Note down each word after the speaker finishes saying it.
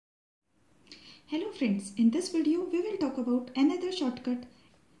Hello friends, in this video we will talk about another shortcut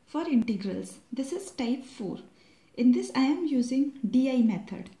for integrals. This is type 4. In this I am using DI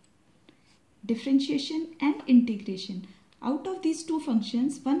method, differentiation and integration. Out of these two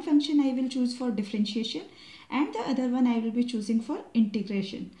functions, one function I will choose for differentiation and the other one I will be choosing for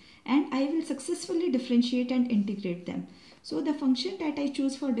integration, and I will successfully differentiate and integrate them. So the function that I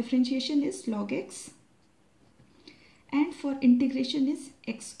choose for differentiation is log x and for integration is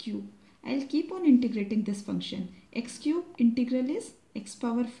x cube. I'll keep on integrating this function. X cube integral is x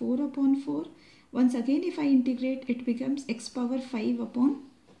power 4 upon 4. Once again if I integrate, it becomes x power 5 upon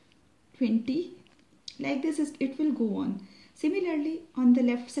 20. Like this it will go on. Similarly on the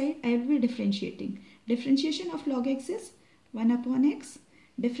left side I will be differentiating. Differentiation of log x is 1 upon x.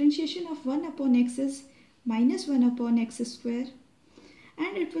 Differentiation of 1 upon x is minus 1 upon x square.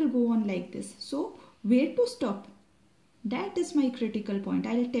 And it will go on like this. So where to stop? That is my critical point.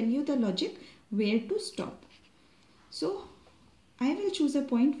 I will tell you the logic where to stop. So I will choose a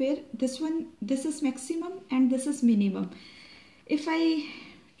point where this is maximum and this is minimum. If I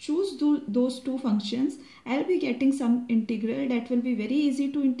choose those two functions, I will be getting some integral that will be very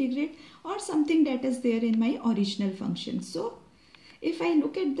easy to integrate or something that is there in my original function. So if I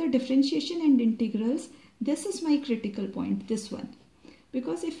look at the differentiation and integrals, this is my critical point, this one.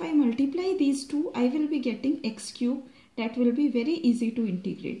 Because if I multiply these two, I will be getting x cube. That will be very easy to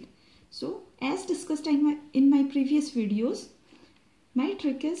integrate. So as discussed in my previous videos, my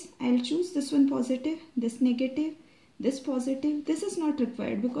trick is I'll choose this one positive, this negative, this positive. This is not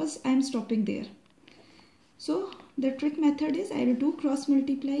required because I am stopping there. So the trick method is I will do cross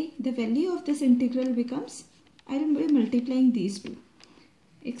multiply. The value of this integral becomes, I will be multiplying these two.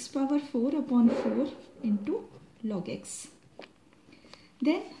 X power 4 upon 4 into log x.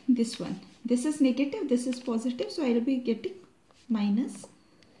 Then this one. This is negative, this is positive, so I will be getting minus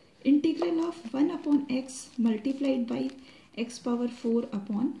integral of 1 upon x multiplied by x power 4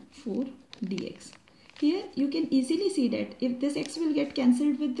 upon 4 dx. Here you can easily see that if this x will get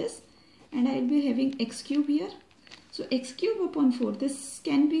cancelled with this and I will be having x cube here. So x cube upon 4, this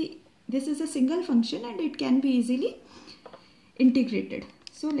is a single function and it can be easily integrated.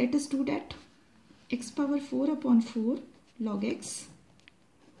 So let us do that. X power 4 upon 4 log x.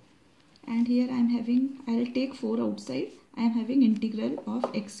 And here I am having, I will take 4 outside, I am having integral of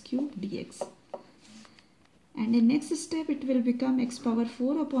x cube dx. And in next step it will become x power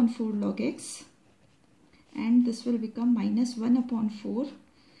 4 upon 4 log x. And this will become minus 1 upon 4.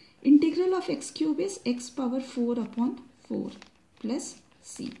 Integral of x cube is x power 4 upon 4 plus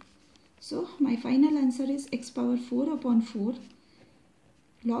c. So my final answer is x power 4 upon 4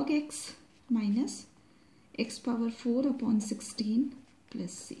 log x minus x power 4 upon 16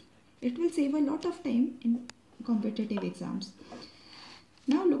 plus c. It will save a lot of time in competitive exams.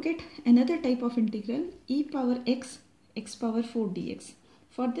 Now look at another type of integral, e power x, x power 4 dx.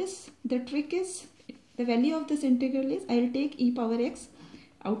 For this, the trick is, the value of this integral is, I will take e power x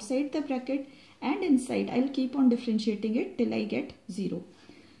outside the bracket and inside I will keep on differentiating it till I get 0.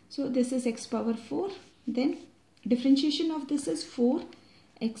 So this is x power 4, then differentiation of this is 4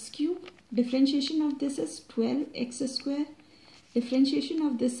 x cube, differentiation of this is 12 x square, differentiation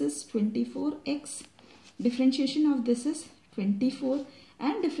of this is 24x, differentiation of this is 24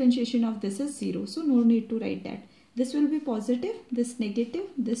 and differentiation of this is 0. So no need to write that. This will be positive, this negative,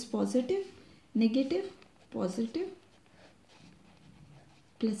 this positive, negative, positive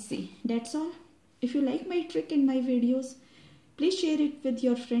plus c. That's all. If you like my trick in my videos, please share it with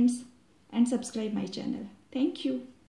your friends and subscribe my channel. Thank you.